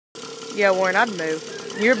Yeah, Warren, I'd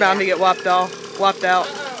move. You're bound to get wiped out.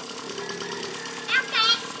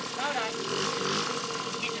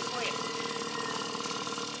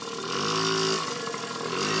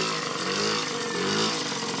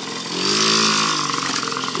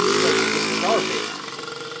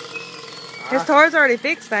 His car's already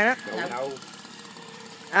fixed, ain't it? No.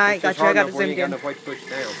 I ain't got you. I got to zoom in. He don't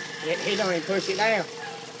even push it down.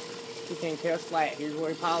 He can't tell it's flat. Here's where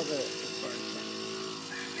he piles up.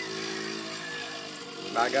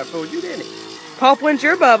 I got fooled you, didn't he? Pop wins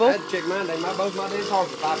your bubble. I had to check mine. Both my dad's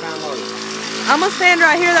cars are 5 pound load. I'm going to stand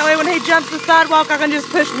right here. That way when he jumps the sidewalk, I can just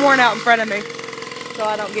push Warren out in front of me. So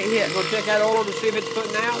I don't get hit. You gonna check that oil to see if it's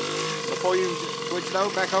putting out before you switch it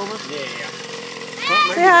over, back over? Yeah.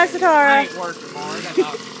 Say hi, Satara. Ain't working tomorrow. That's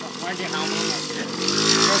all. When I get home, I'm gonna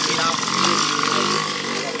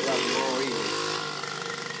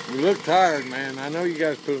You look tired, man. I know you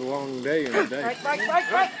guys put a long day in the day. Break.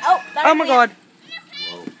 Oh my God.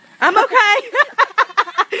 I'm okay.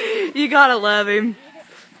 You gotta love him.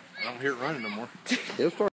 I don't hear it running no more.